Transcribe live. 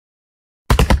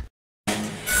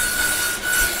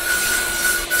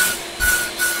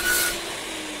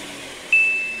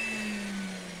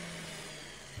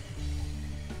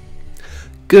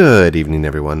Good evening,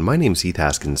 everyone. My name's Heath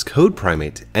Haskins, Code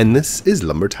Primate, and this is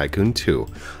Lumber Tycoon 2.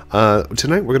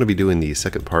 Tonight we're going to be doing the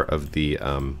second part of the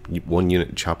one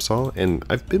unit Chopsaw, and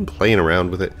I've been playing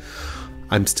around with it.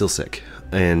 I'm still sick,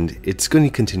 and it's going to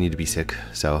continue to be sick,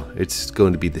 so it's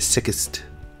going to be the sickest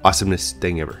awesomeness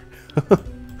thing ever.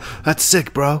 That's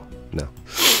sick, bro. No.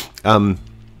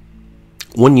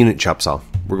 One unit Chopsaw.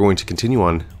 We're going to continue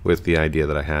on with the idea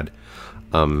that I had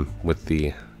with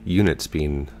the units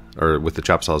being, or with the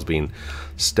Chopsaws being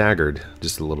staggered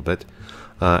just a little bit.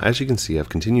 As you can see, I've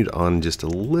continued on just a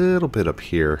little bit up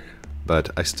here, but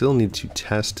I still need to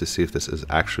test to see if this is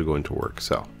actually going to work.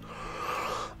 So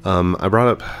I brought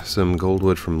up some gold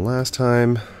wood from last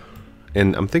time,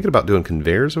 and I'm thinking about doing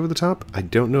conveyors over the top. I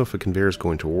don't know if a conveyor is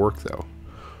going to work though.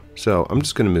 So I'm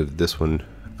just going to move this one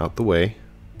out the way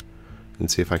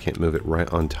and see if I can't move it right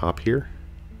on top here.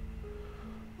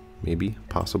 Maybe,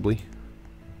 possibly.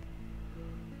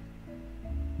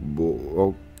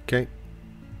 Okay,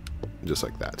 just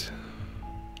like that.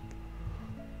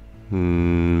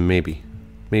 Maybe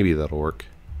that'll work.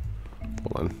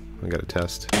 Hold on, I gotta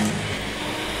test.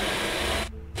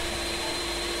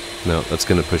 No, that's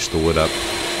gonna push the wood up.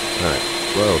 Alright,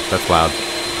 whoa, that's loud.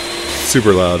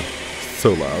 Super loud.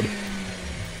 So loud.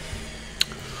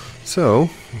 So,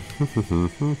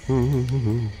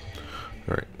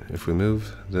 alright, if we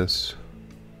move this,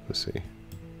 let's see,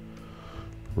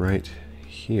 right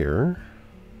here,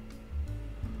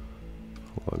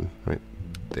 hold on, right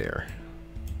there,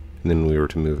 and then we were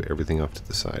to move everything off to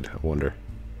the side. I wonder.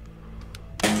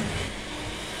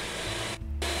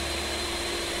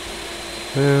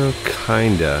 Well,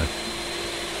 kinda.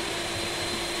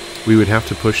 We would have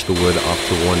to push the wood off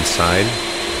to one side.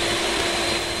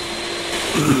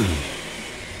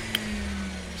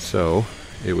 So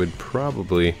it would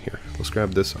probably, here, let's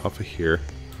grab this off of here,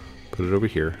 put it over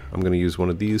here. I'm going to use one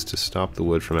of these to stop the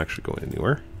wood from actually going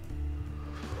anywhere.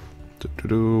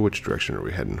 Which direction are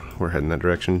we heading? We're heading that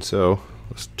direction, so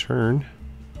let's turn,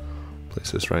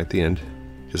 place this right at the end,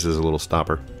 just as a little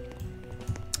stopper.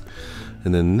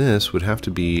 And then this would have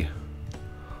to be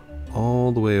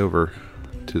all the way over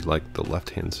to like the left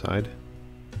hand side.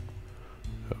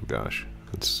 Oh gosh,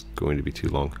 that's going to be too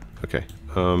long. Okay,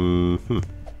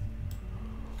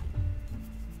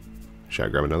 should I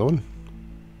grab another one?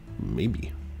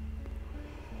 Maybe.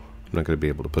 I'm not going to be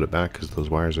able to put it back because those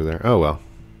wires are there. Oh well.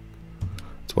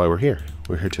 That's why we're here.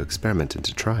 We're here to experiment and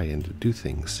to try and to do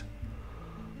things.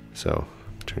 So,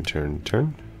 turn, turn,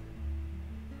 turn.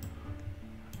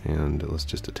 And let's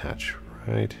just attach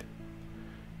right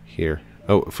here.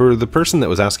 Oh, for the person that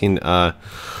was asking,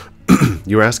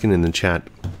 you were asking in the chat,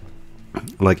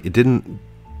 like it didn't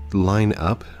line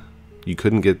up. You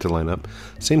couldn't get it to line up.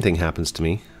 Same thing happens to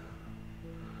me.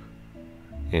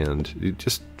 And you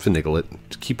just finagle it.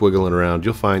 Just keep wiggling around.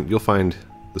 You'll find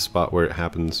the spot where it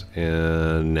happens,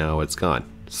 and now it's gone.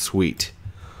 Sweet,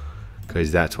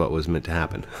 because that's what was meant to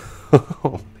happen.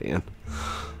 Oh man.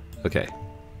 Okay.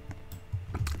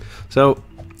 So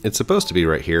it's supposed to be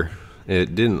right here.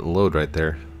 It didn't load right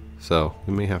there, so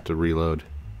we may have to reload.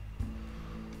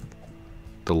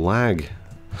 The lag.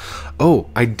 Oh,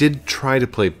 I did try to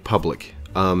play public.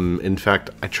 In fact,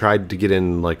 I tried to get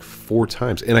in like 4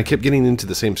 times, and I kept getting into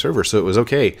the same server, so it was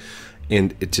okay.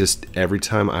 And it just, every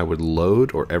time I would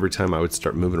load, or every time I would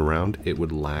start moving around, it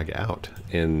would lag out.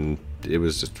 And it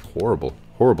was just horrible,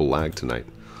 horrible lag tonight.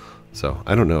 So,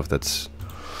 I don't know if that's...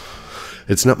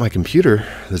 It's not my computer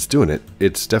that's doing it.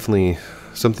 It's definitely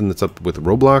something that's up with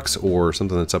Roblox, or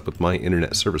something that's up with my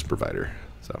internet service provider.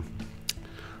 So,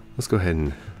 let's go ahead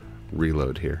and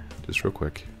reload here, just real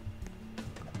quick.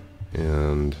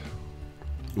 And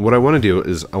what I want to do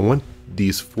is I want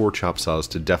these 4 chop saws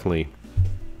to definitely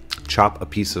chop a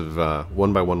piece of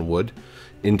 1x1 wood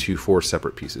into 4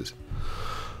 separate pieces.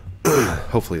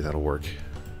 Hopefully that'll work.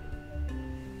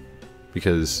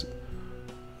 Because,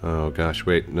 oh gosh,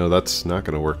 wait, no, that's not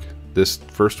going to work. This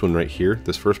first one right here,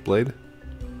 this first blade,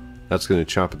 that's going to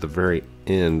chop at the very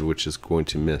end, which is going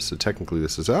to miss. So technically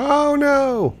this is, oh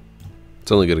no!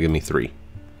 It's only going to give me 3.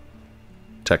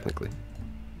 Technically.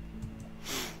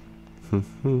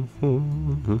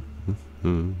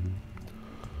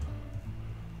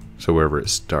 So wherever it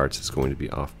starts, it's going to be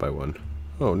off by 1.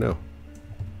 Oh no.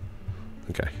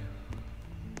 Okay.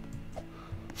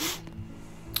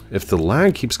 If the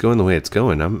lag keeps going the way it's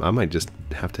going, I might just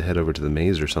have to head over to the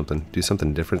maze or something. Do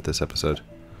something different this episode.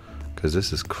 Because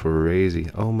this is crazy.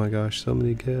 Oh my gosh, so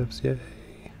many gifts. Yay.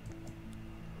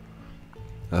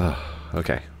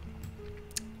 Okay.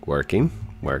 Working.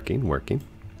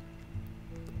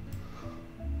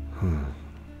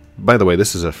 By the way,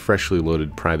 this is a freshly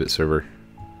loaded private server.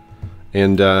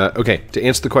 And okay, to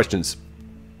answer the questions,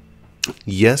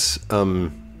 yes,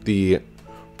 the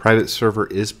private server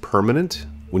is permanent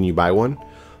when you buy one,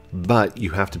 but you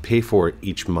have to pay for it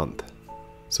each month.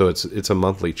 So it's a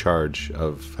monthly charge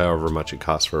of however much it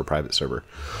costs for a private server.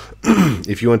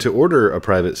 If you want to order a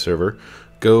private server,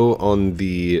 go on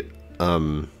the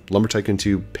Lumber Tycoon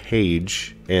 2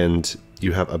 page, and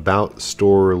you have About,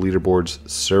 Store, Leaderboards,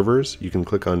 Servers. You can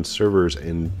click on Servers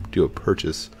and do a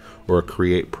purchase or a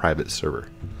Create Private Server.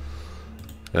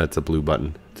 That's a blue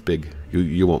button. It's big.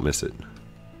 You won't miss it.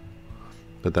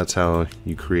 But that's how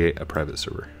you create a private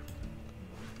server.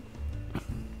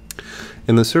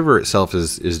 And the server itself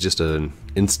is just an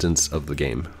instance of the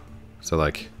game. So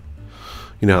like,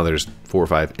 you know how there's 4 or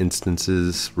 5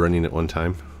 instances running at one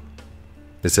time?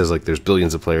 It says like there's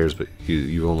billions of players, but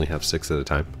you only have 6 at a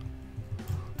time.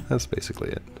 That's basically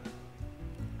it.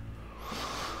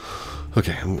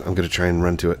 Okay, I'm going to try and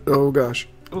run to it. Oh gosh.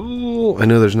 Oh, I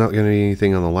know there's not going to be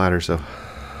anything on the ladder, so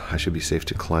I should be safe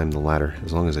to climb the ladder.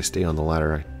 As long as I stay on the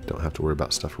ladder, I don't have to worry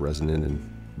about stuff resin in and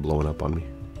blowing up on me.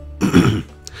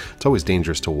 It's always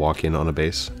dangerous to walk in on a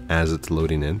base as it's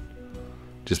loading in,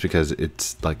 just because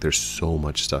it's like there's so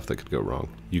much stuff that could go wrong.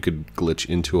 You could glitch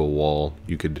into a wall,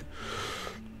 you could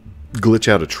glitch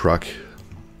out a truck,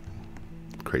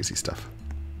 crazy stuff.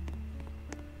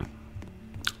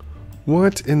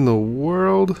 What in the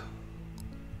world?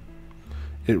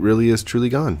 It really is truly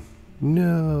gone.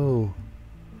 No.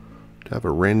 Do I have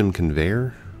a random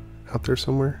conveyor out there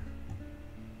somewhere?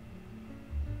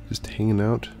 Just hanging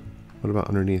out? What about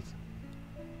underneath?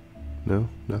 No?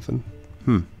 Nothing?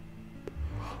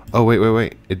 Oh,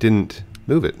 wait. It didn't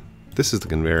move it. This is the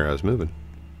conveyor I was moving.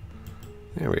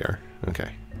 There we are.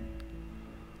 Okay.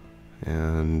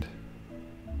 And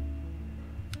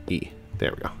E.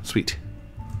 There we go. Sweet.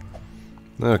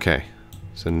 Okay.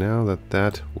 So now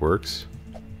that works.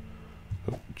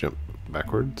 Oh, jump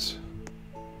backwards.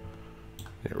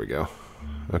 There we go.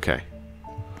 Okay.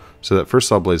 So that first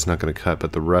saw blade's not going to cut,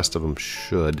 but the rest of them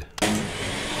should.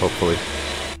 Hopefully.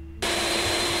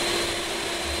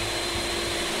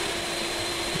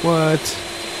 What?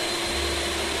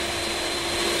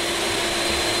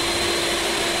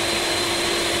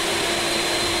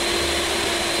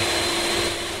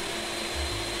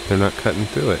 They're not cutting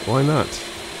through it. Why not?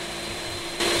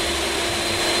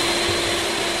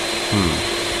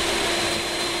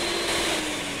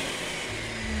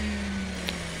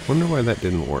 Wonder why that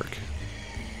didn't work.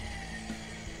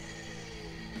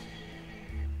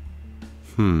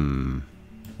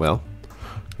 Well,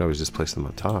 I could always just place them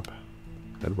on top.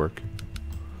 That'd work.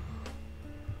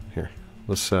 Here,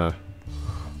 let's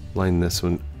line this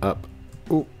one up.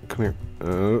 Oh, come here.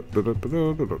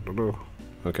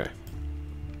 Okay.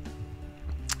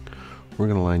 We're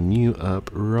gonna line you up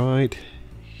right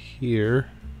here.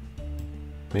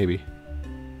 Maybe.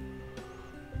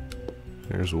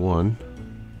 There's one.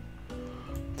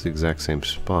 It's the exact same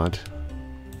spot.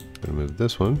 I'm gonna move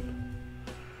this one.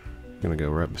 I'm gonna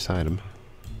go right beside him.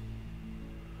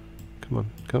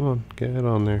 Come on, get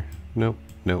on there. Nope,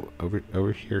 no,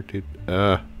 over here, dude.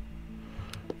 Ugh,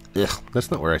 that's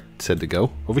not where I said to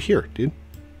go. Over here, dude.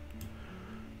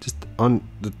 Just on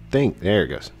the thing. There it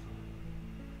goes.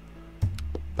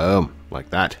 Boom, like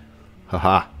that.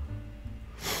 Haha.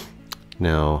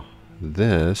 Now,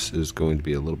 this is going to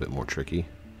be a little bit more tricky.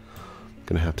 I'm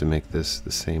gonna have to make this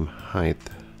the same height.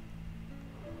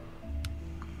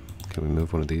 Can we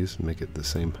move one of these and make it the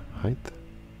same height?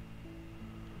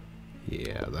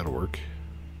 Yeah, that'll work.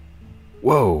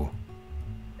 Whoa!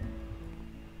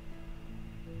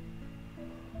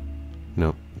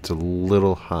 No, it's a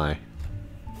little high.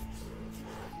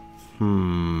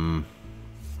 We're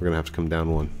gonna have to come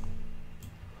down one.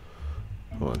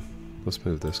 Hold on. Let's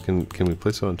move this. Can we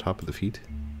place it on top of the feet?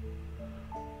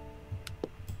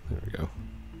 There we go.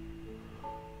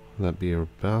 Will that be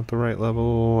about the right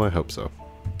level? I hope so.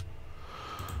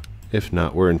 If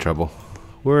not, we're in trouble.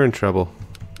 We're in trouble.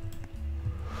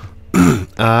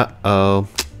 Uh-oh.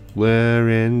 We're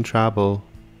in trouble.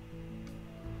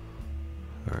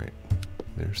 Alright.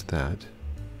 There's that.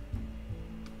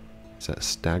 Is that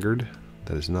staggered?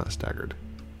 That is not staggered.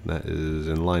 That is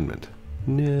in alignment.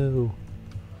 No.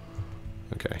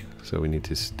 Okay, so we need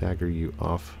to stagger you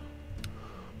off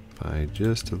by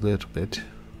just a little bit.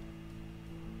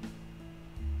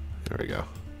 There we go.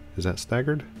 Is that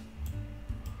staggered?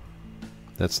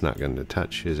 That's not going to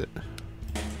touch, is it?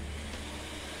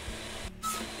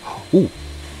 Ooh!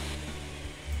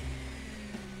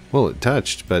 Well, it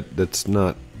touched, but that's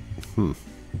not...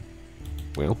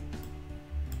 Well.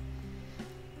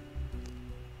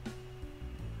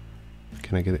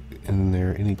 Can I get it in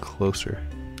there any closer?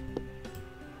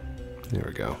 There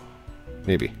we go.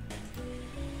 Maybe.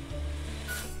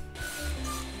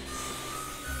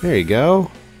 There you go.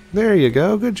 There you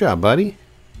go. Good job, buddy.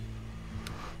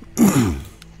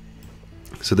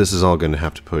 So this is all going to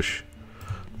have to push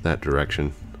that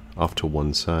direction off to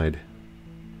one side.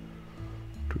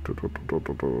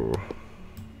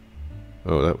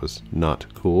 Oh, that was not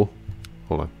cool.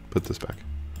 Hold on. Put this back.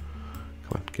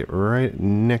 Come on. Get right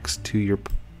next to your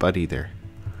buddy there.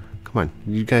 Come on.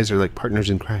 You guys are like partners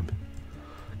in crime.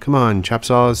 Come on,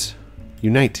 Chopsaws.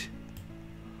 Unite.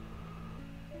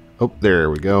 Oh, there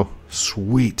we go.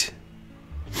 Sweet.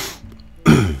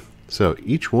 So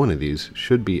each one of these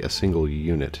should be a single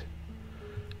unit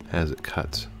as it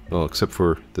cuts. Well, except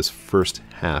for this first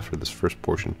half, or this first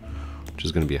portion, which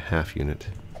is going to be a half unit.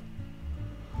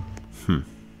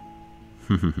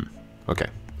 Okay,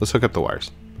 let's hook up the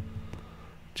wires.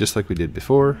 Just like we did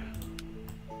before.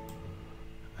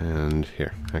 And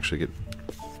here, actually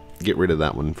get rid of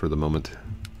that one for the moment.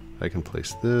 I can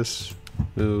place this,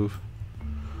 move.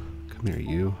 Come here,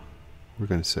 you. We're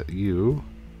going to set you.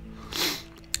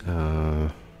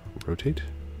 Rotate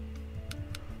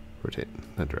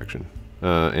that direction,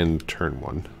 and turn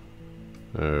 1,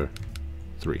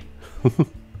 3.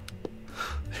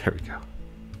 There we go.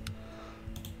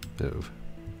 Move.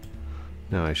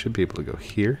 Now I should be able to go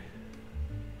here,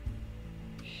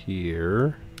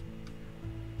 here,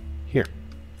 here.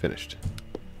 Finished.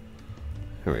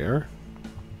 There we are.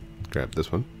 Grab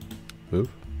this one.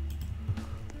 Move.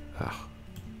 Oh.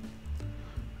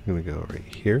 I'm gonna go right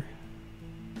here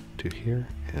to here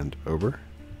and over.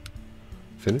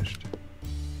 Finished.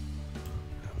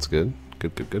 That's good.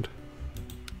 Good, good, good.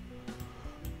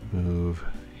 Move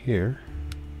here.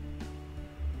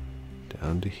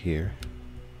 Down to here.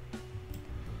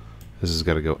 This has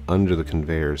got to go under the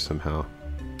conveyors somehow.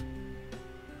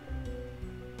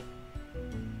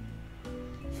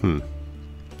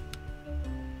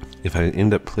 If I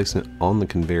end up placing it on the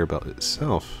conveyor belt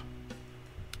itself,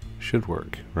 should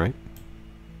work, right?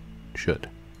 Should.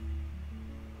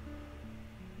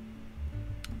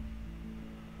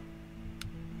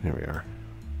 There we are.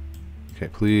 Okay,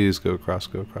 please go across,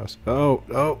 go across. Oh,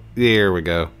 oh, there we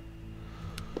go.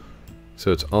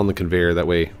 So it's on the conveyor, that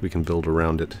way we can build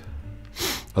around it.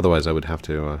 Otherwise I would have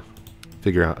to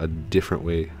figure out a different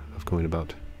way of going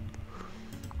about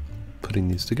putting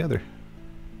these together.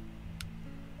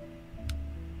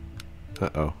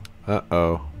 Uh-oh.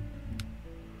 Uh-oh.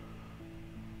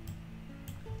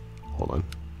 Hold on.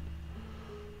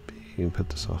 You can put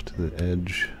this off to the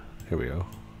edge. Here we go.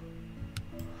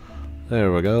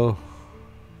 There we go.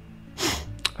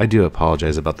 I do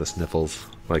apologize about the sniffles.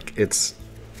 Like, it's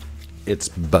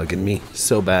bugging me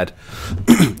so bad.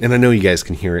 And I know you guys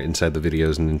can hear it inside the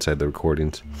videos and inside the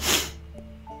recordings.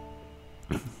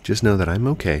 Just know that I'm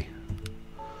okay.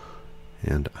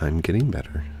 And I'm getting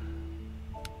better.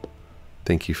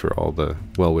 Thank you for all the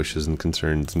well wishes and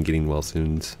concerns and getting well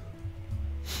soons.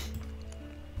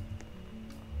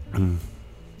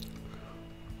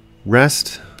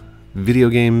 Rest, video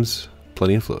games,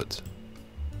 plenty of fluids.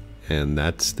 And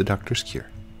that's the doctor's cure.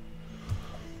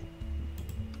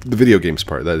 The video games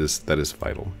part, that is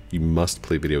vital. You must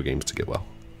play video games to get well.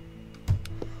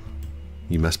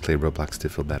 You must play Roblox to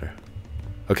feel better.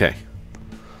 Okay.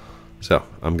 So,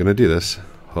 I'm gonna do this.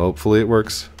 Hopefully it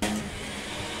works.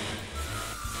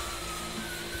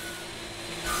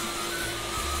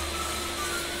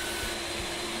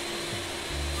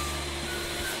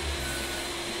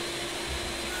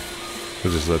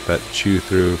 We'll just let that chew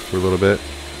through for a little bit.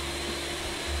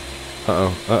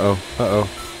 Uh-oh, uh-oh, uh-oh.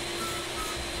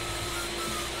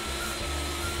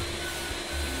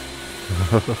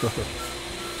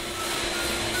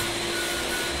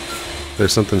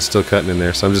 There's something still cutting in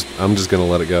there, so I'm just gonna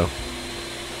let it go.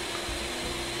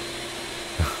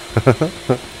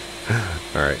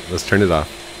 Alright, let's turn it off.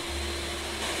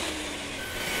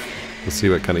 Let's see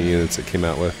what kind of units it came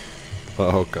out with.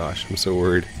 Oh gosh, I'm so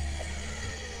worried.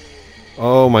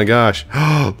 Oh my gosh.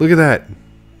 Look at that.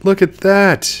 Look at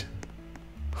that.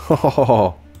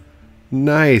 Oh,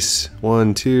 nice.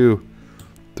 1, 2,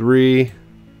 3,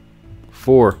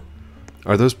 4.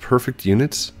 Are those perfect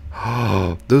units?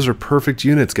 Oh, those are perfect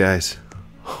units, guys.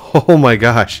 Oh my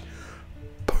gosh.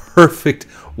 Perfect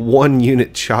 1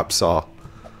 unit chop saw.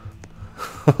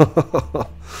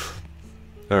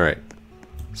 Alright.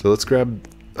 So let's grab...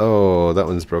 Oh, that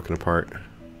one's broken apart.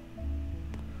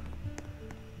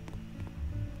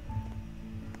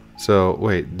 So,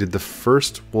 wait, did the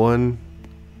first one...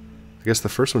 I guess the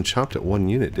first one chopped at 1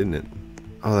 unit, didn't it?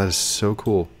 Oh, that is so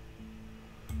cool.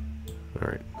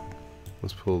 Alright.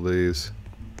 Let's pull these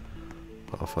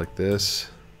off like this.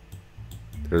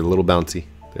 They're a little bouncy.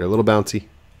 They're a little bouncy.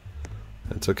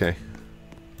 That's okay.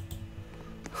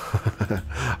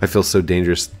 I feel so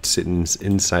dangerous sitting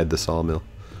inside the sawmill.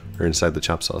 Or inside the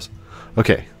chop saws.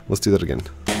 Okay, let's do that again.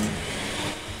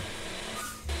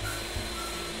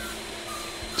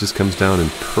 Just comes down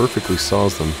and perfectly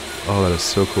saws them. Oh, that is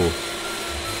so cool.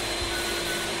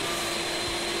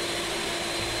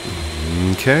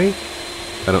 Okay.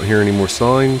 I don't hear any more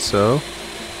sawing, so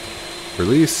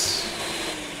release.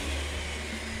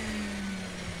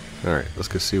 Alright, let's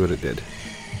go see what it did.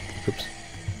 Oops.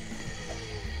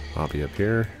 I'll be up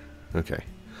here. Okay.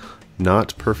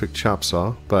 Not perfect chop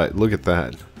saw, but look at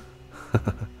that.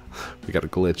 We got a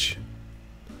glitch.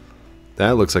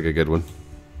 That looks like a good one.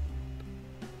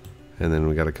 And then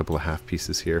we got a couple of half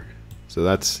pieces here. So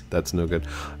that's no good.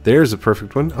 There's a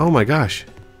perfect one. Oh my gosh.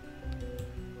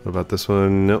 What about this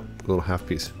one? Nope, a little half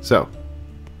piece. So,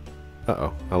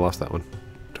 uh-oh, I lost that one.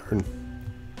 Darn.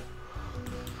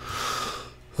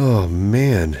 Oh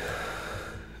man.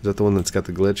 Is that the one that's got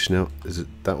the glitch? No, is it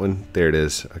that one? There it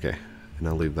is. Okay, and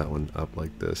I'll leave that one up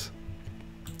like this.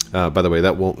 By the way,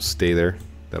 that won't stay there.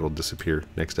 That'll disappear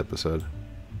next episode.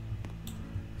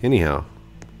 Anyhow,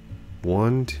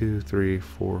 1, 2, 3,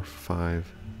 4,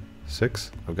 5,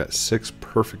 6. I've got 6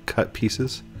 perfect cut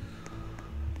pieces.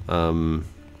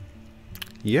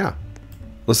 Yeah,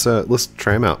 let's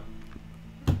try them out.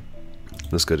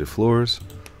 Let's go to floors,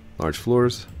 large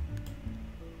floors,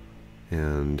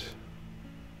 and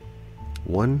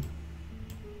 1,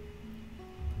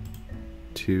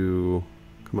 2,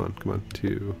 come on,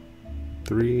 2,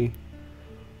 3,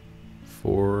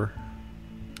 4,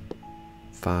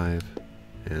 5,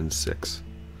 and 6.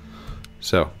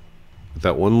 So, with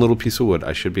that one little piece of wood,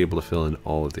 I should be able to fill in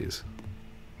all of these.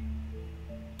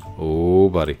 Oh,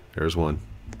 buddy, there's 1.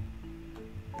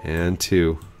 And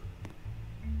 2.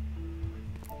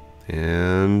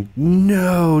 And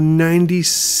no,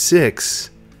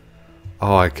 96.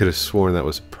 Oh, I could have sworn that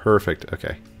was perfect.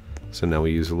 Okay, so now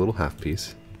we use a little half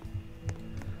piece.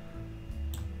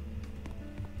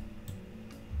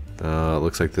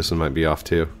 Looks like this one might be off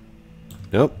too.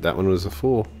 Nope, that one was a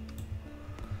full.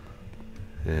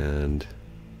 And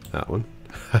that one.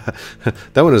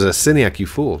 That one was a Cyniac, you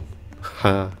fool.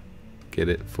 Ha. Get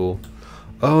it, fool.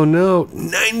 Oh no,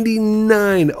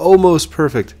 99! Almost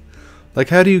perfect. Like,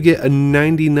 how do you get a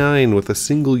 99 with a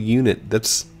single unit?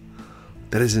 That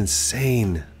is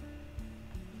insane.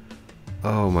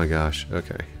 Oh my gosh,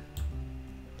 okay.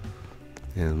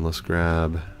 And let's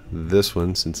grab this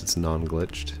one since it's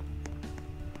non-glitched.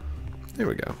 There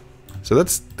we go. So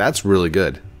that's really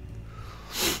good.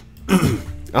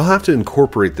 I'll have to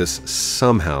incorporate this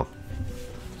somehow.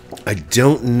 I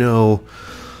don't know,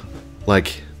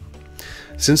 like,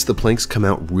 since the planks come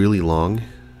out really long,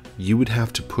 you would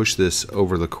have to push this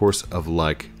over the course of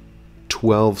like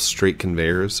 12 straight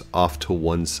conveyors off to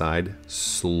one side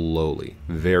slowly,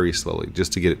 very slowly,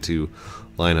 just to get it to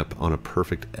line up on a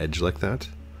perfect edge like that.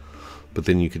 But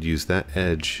then you could use that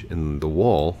edge in the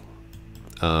wall,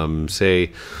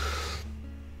 say,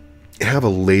 have a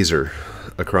laser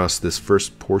across this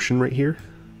first portion right here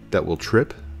that will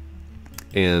trip,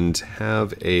 and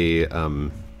have a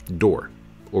door,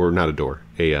 or not a door,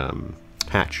 a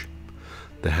hatch.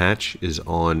 The hatch is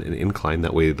on an incline,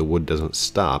 that way the wood doesn't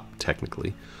stop,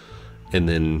 technically. And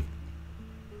then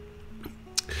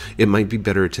it might be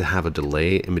better to have a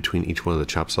delay in between each one of the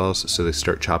chop saws, so they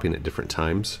start chopping at different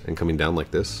times and coming down like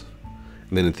this.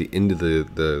 And then at the end of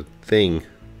the thing,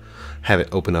 have it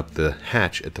open up the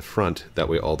hatch at the front, that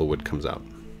way all the wood comes out.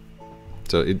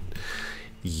 So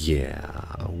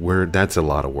that's a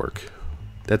lot of work.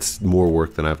 That's more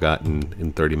work than I've got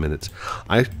in 30 minutes.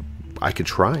 I could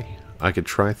try. I could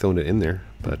try throwing it in there,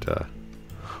 but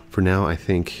for now I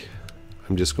think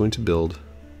I'm just going to build.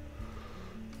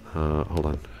 Hold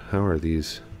on. How are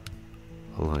these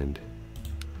aligned?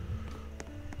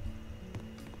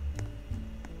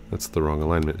 That's the wrong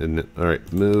alignment, isn't it?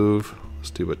 Alright, move.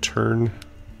 Let's do a turn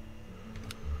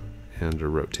and a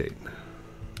rotate.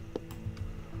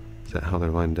 Is that how they're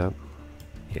lined up?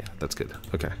 Yeah, that's good.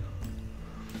 Okay.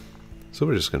 So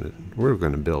we're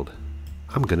gonna build.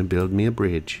 I'm gonna build me a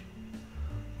bridge.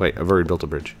 Wait, I've already built a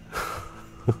bridge.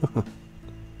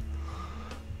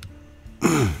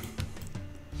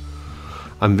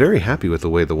 I'm very happy with the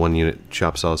way the 1 unit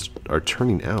chop saws are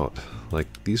turning out.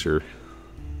 Like, these are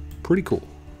pretty cool.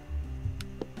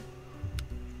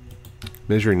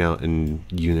 Measuring out in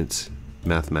units,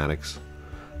 mathematics.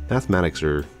 Mathematics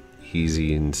are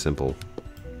easy and simple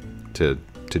to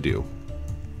do.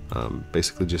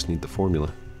 Basically just need the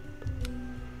formula.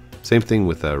 Same thing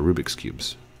with Rubik's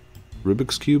Cubes.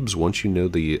 Rubik's Cubes, once you know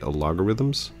the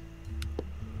logarithms,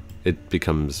 it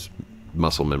becomes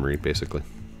muscle memory, basically,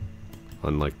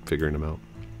 on like figuring them out.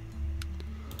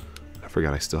 I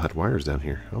forgot I still had wires down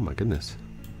here. Oh my goodness.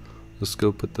 Let's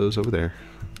go put those over there.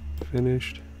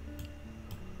 Finished.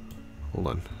 Hold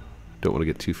on. Don't want to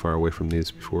get too far away from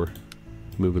these before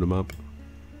moving them up.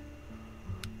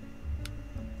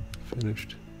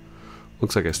 Finished.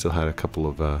 Looks like I still had a couple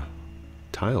of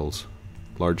tiles,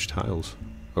 large tiles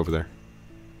over there.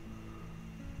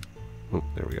 Oh,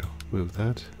 there we go. Move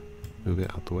that. Move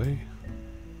it out the way.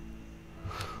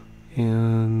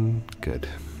 And good.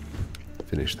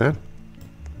 Finish that.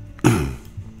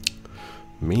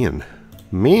 Man.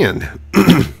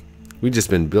 We've just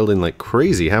been building like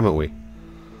crazy, haven't we?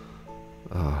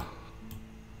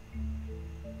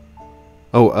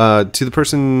 To the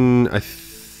person, I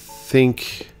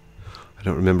think, I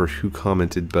don't remember who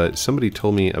commented, but somebody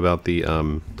told me about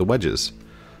the wedges,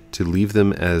 to leave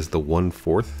them as the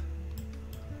 1/4,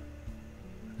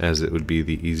 as it would be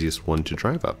the easiest one to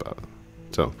drive up of.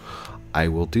 So I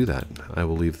will do that. I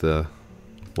will leave the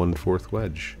 1/4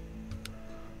 wedge.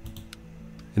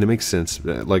 And it makes sense.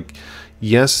 Like,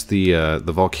 yes, the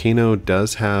volcano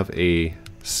does have a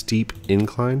steep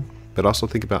incline, but also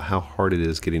think about how hard it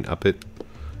is getting up it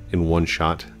in one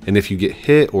shot. And if you get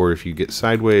hit or if you get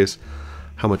sideways,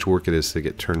 how much work it is to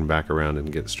get turned back around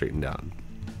and get straightened out.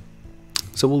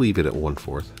 So we'll leave it at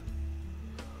 1/4,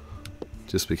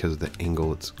 just because of the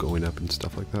angle it's going up and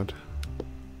stuff like that.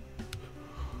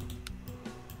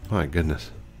 My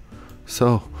goodness.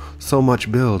 So much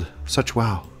build. Such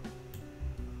wow.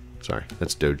 Sorry,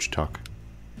 that's Doge talk.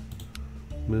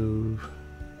 Move.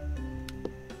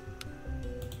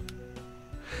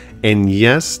 And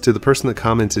yes, to the person that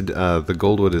commented, the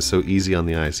goldwood is so easy on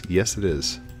the eyes. Yes, it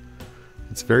is.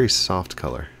 It's very soft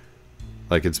color.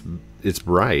 Like, it's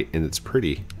bright and it's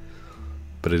pretty,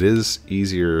 but it is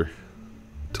easier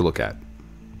to look at.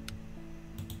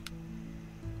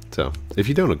 So, if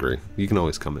you don't agree, you can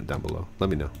always comment down below. Let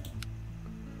me know.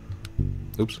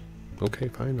 Oops. Okay,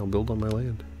 fine. I'll build on my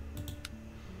land.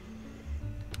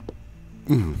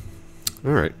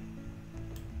 Alright.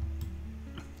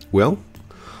 Well,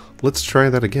 let's try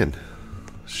that again,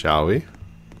 shall we?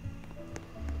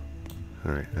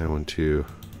 Alright, I want to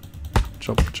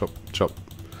chop.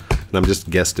 And I'm just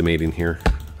guesstimating here.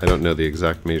 I don't know the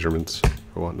exact measurements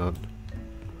or whatnot.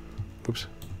 Oops.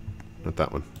 Not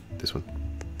that one. This one.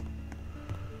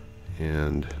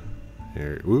 And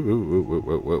there.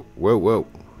 Whoa.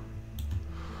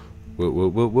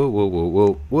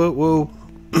 Whoa.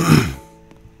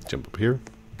 Jump up here.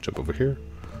 Jump over here.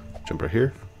 Jump right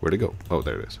here. Where'd it go? Oh,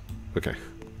 there it is. Okay.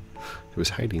 It was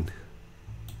hiding.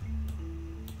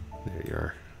 There you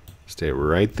are. Stay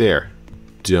right there.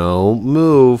 Don't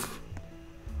move.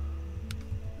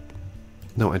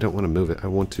 No, I don't want to move it. I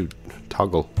want to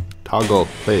toggle. Toggle,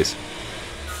 please.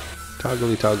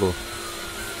 Toggly toggle.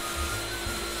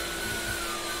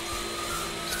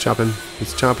 It's chopping.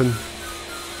 It's chopping.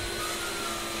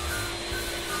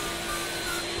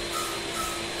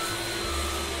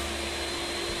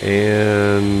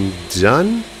 And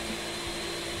done.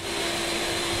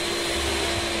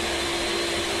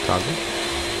 Toggle.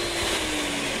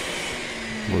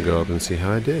 We'll go up and see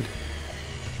how I did.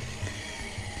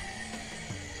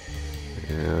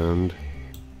 And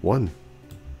 1,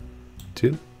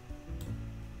 2,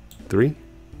 3,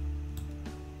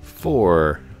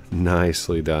 4.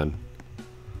 Nicely done.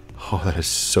 Oh, that is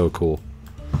so cool.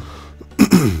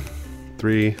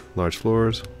 3 large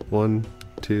floors. 1,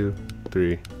 2,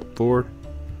 3, 4.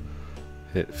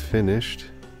 Hit finished.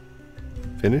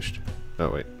 Finished? Oh,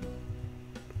 wait.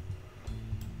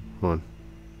 Hold on.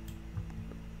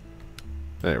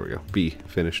 There we go. B.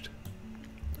 Finished.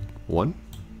 1.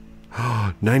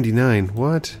 99.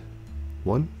 What?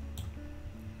 1.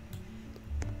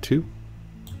 2.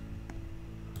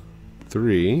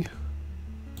 3.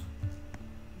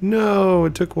 No,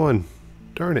 it took 1.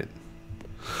 Darn it.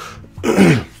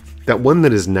 That one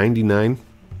that is 99,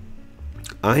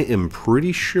 I am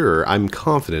pretty sure, I'm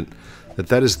confident, that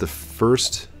that is the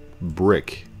first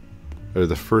brick, or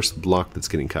the first block that's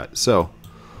getting cut. So,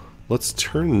 let's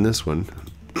turn this one,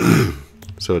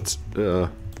 so it's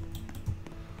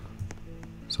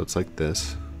like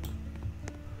this.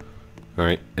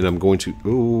 Alright, and I'm going to,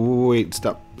 oh, wait,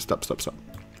 stop.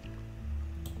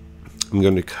 I'm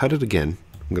going to cut it again.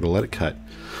 I'm going to let it cut.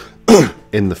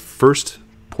 In the first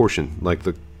portion, like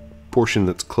the portion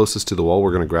that's closest to the wall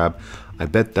we're going to grab, I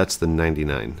bet that's the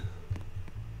 99.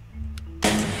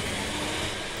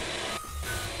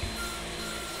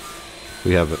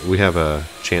 We have a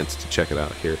chance to check it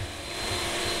out here.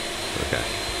 Okay.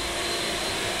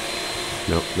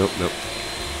 Nope.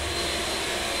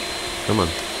 Come on.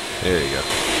 There you go.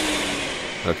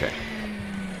 Okay.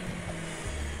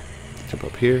 Jump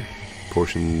up here.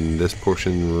 This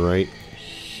portion right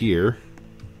here.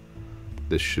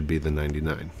 This should be the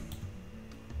 99.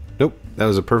 Nope, that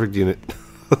was a perfect unit.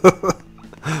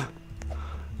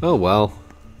 Oh well.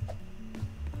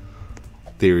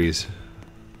 Theories.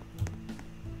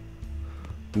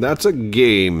 That's a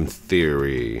game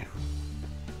theory.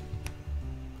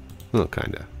 Well,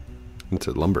 kinda. It's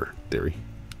a lumber theory.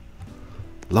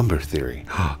 Lumber theory.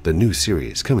 The new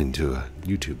series coming to a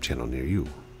YouTube channel near you.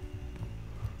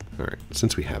 Alright,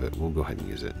 since we have it, we'll go ahead and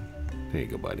use it. There you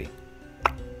go, buddy.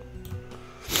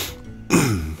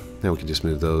 Now we can just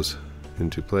move those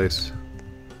into place.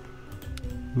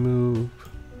 Move.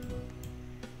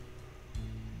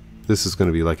 This is going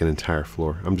to be like an entire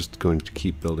floor. I'm just going to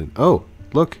keep building. Oh,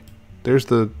 look. There's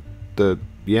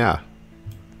yeah.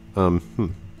 Wonder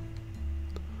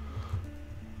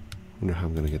how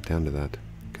I'm going to get down to that.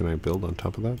 Can I build on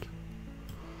top of that?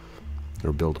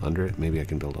 Or build under it? Maybe I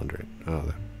can build under it.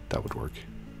 Oh, that would work.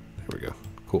 There we go.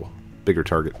 Cool. Bigger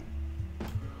target.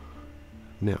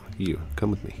 Now, you,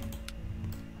 come with me.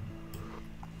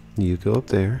 You go up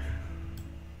there.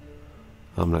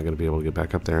 I'm not going to be able to get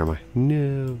back up there, am I?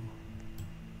 No.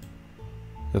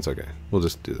 That's okay. We'll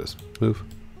just do this. Move.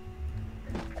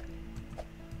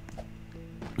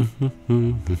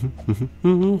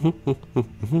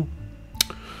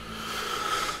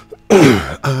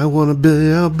 I want to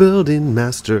be a building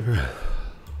master.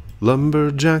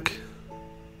 Lumberjack.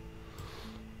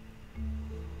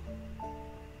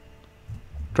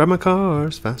 Drive my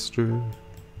cars faster.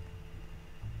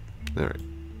 Alright.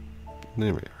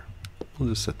 There we are. We'll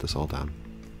just set this all down.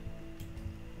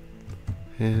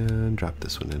 And drop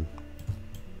this one in.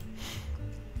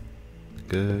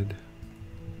 Good.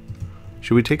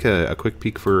 Should we take a quick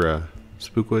peek for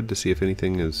Spookwood to see if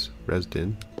anything is rezzed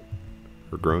in?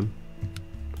 Or grown?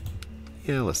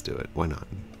 Yeah, let's do it. Why not?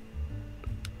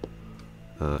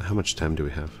 How much time do we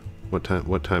have? What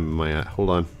time am I at? Hold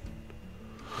on.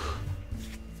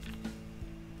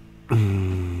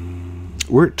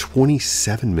 We're at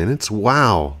 27 minutes?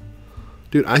 Wow.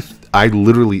 Dude, I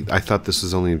literally thought this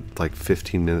was only like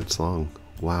 15 minutes long.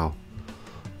 Wow.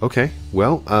 Okay,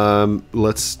 well,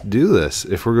 let's do this.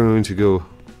 If we're going to go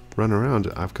run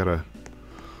around, I've got to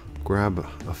grab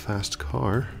a fast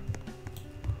car.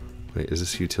 Wait, is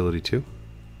this utility 2?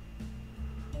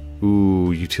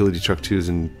 Ooh, utility truck 2 is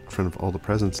in front of all the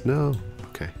presents. No.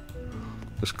 Okay.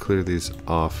 Let's clear these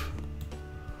off.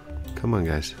 Come on,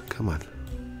 guys. Come on.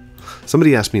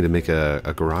 Somebody asked me to make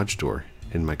a garage door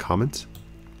in my comments.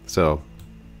 So,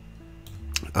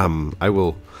 I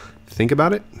will think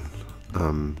about it.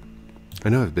 I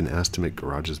know I've been asked to make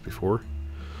garages before.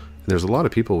 And there's a lot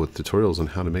of people with tutorials on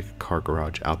how to make a car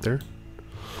garage out there.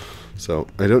 So,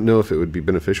 I don't know if it would be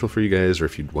beneficial for you guys or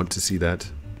if you'd want to see that.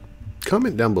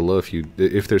 Comment down below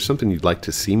if there's something you'd like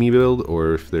to see me build,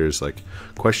 or if there's like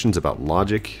questions about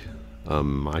logic.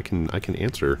 I can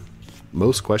answer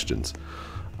most questions.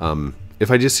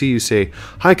 If I just see you say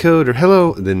hi code or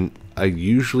hello, then I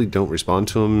usually don't respond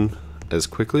to them as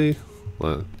quickly.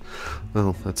 Well,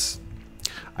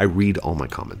 I read all my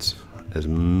comments as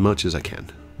much as I can.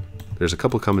 There's a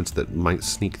couple of comments that might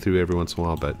sneak through every once in a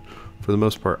while, but for the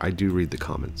most part, I do read the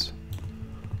comments.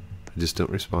 I just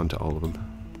don't respond to all of them.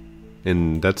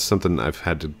 And that's something I've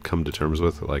had to come to terms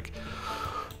with. Like,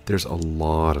 there's a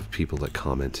lot of people that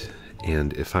comment,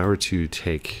 and if I were to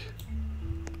take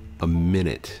a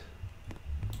minute,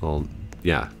 well,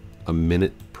 yeah, a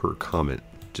minute per comment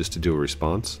just to do a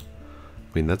response,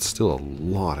 I mean, that's still a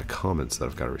lot of comments that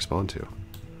I've got to respond to.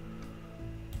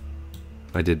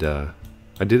 I did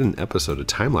an episode, a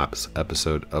time-lapse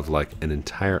episode of like an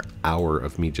entire hour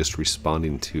of me just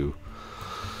responding to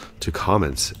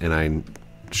comments, and I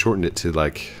shortened it to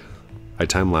like, I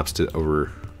time-lapsed it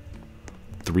over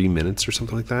 3 minutes or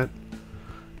something like that.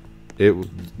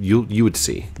 You would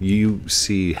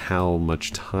see how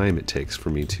much time it takes for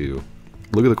me to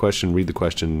look at the question, read the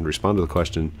question, respond to the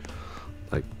question.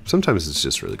 Like, sometimes it's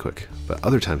just really quick, but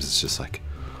other times it's just like,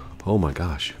 oh my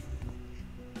gosh.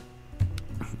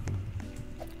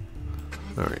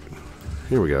 Alright,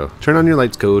 here we go. Turn on your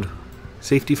lights, code.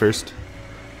 Safety first.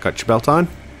 Got your belt on?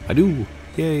 I do.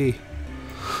 Yay.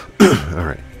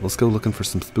 Alright, let's go looking for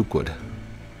some spookwood.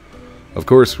 Of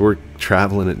course, we're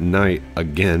traveling at night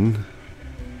again.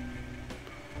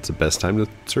 It's the best time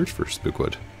to search for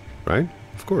spookwood, right?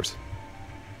 Of course.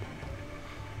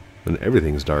 When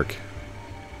everything's dark.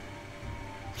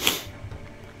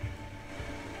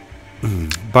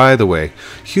 By the way,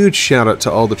 huge shout out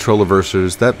to all the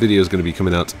Trolliversers. That video is going to be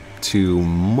coming out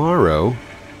tomorrow.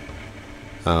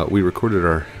 We recorded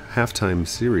our halftime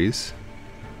series,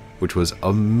 which was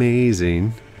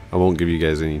amazing. I won't give you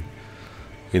guys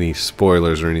any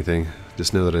spoilers or anything.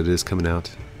 Just know that it is coming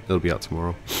out. It'll be out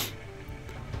tomorrow.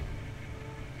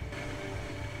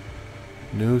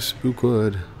 No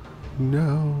spookwood.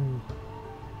 No.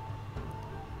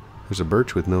 There's a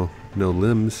birch with no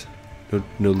limbs,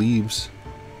 no leaves.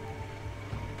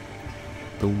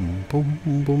 Boom,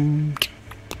 boom, boom.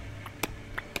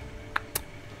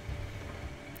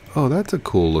 Oh, that's a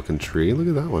cool looking tree. Look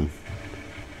at that one.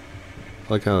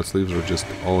 I like how its leaves were just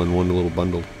all in one little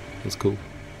bundle. That's cool.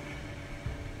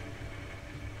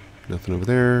 Nothing over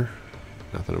there.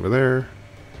 Nothing over there.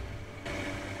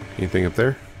 Anything up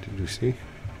there? Did you see?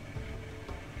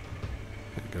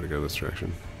 I gotta go this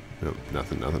direction. Nope,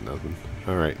 nothing.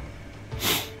 Alright.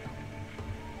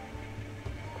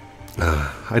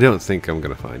 I don't think I'm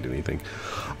gonna find anything.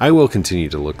 I will continue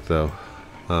to look though.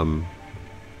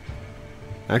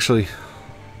 Actually,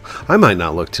 I might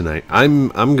not look tonight. I'm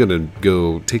gonna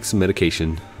go take some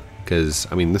medication because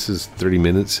I mean this is 30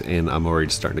 minutes and I'm already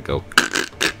starting to go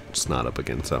snot up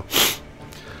again. So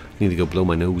I need to go blow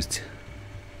my nose,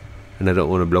 and I don't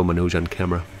want to blow my nose on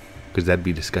camera because that'd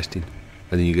be disgusting.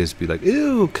 And then you guys be like,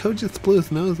 "Ew, Coach just blew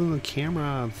his nose on the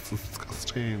camera. It's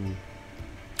disgusting."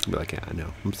 I'll be like, "Yeah, I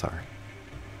know. I'm sorry."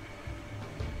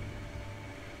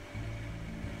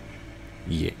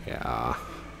 Yeah.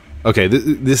 Okay.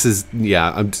 This is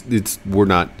yeah. We're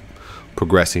not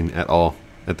progressing at all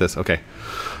at this. Okay.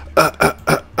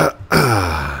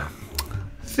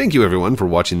 Thank you everyone for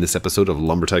watching this episode of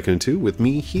Lumber Tycoon 2 with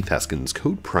me, Heath Haskins,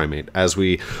 Code Primate, as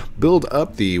we build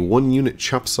up the 1-unit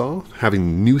chop saw,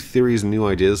 having new theories and new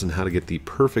ideas on how to get the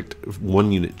perfect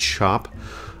 1-unit chop.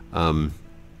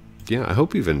 Yeah, I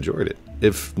hope you've enjoyed it.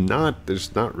 If not,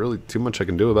 there's not really too much I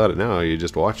can do about it now. You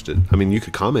just watched it. I mean, you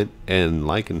could comment and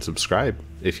like and subscribe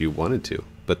if you wanted to,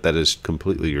 but that is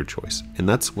completely your choice. And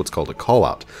that's what's called a call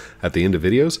out at the end of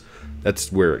videos.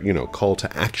 That's where, you know, call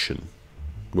to action,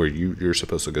 where you're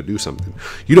supposed to go do something.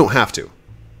 You don't have to.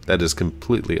 That is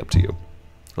completely up to you.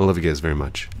 I love you guys very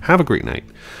much. Have a great night,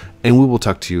 and we will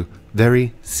talk to you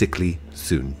very sickly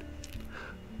soon.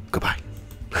 Goodbye.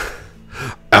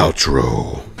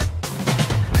 Outro.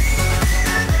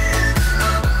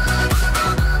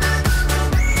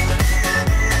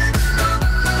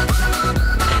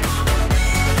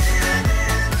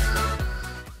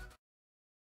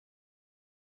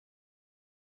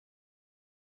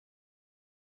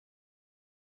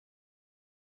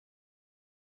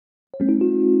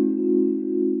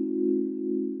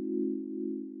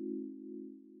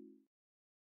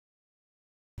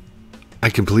 I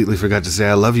completely forgot to say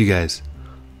I love you guys.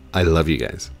 I love you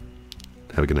guys.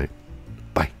 Have a good night.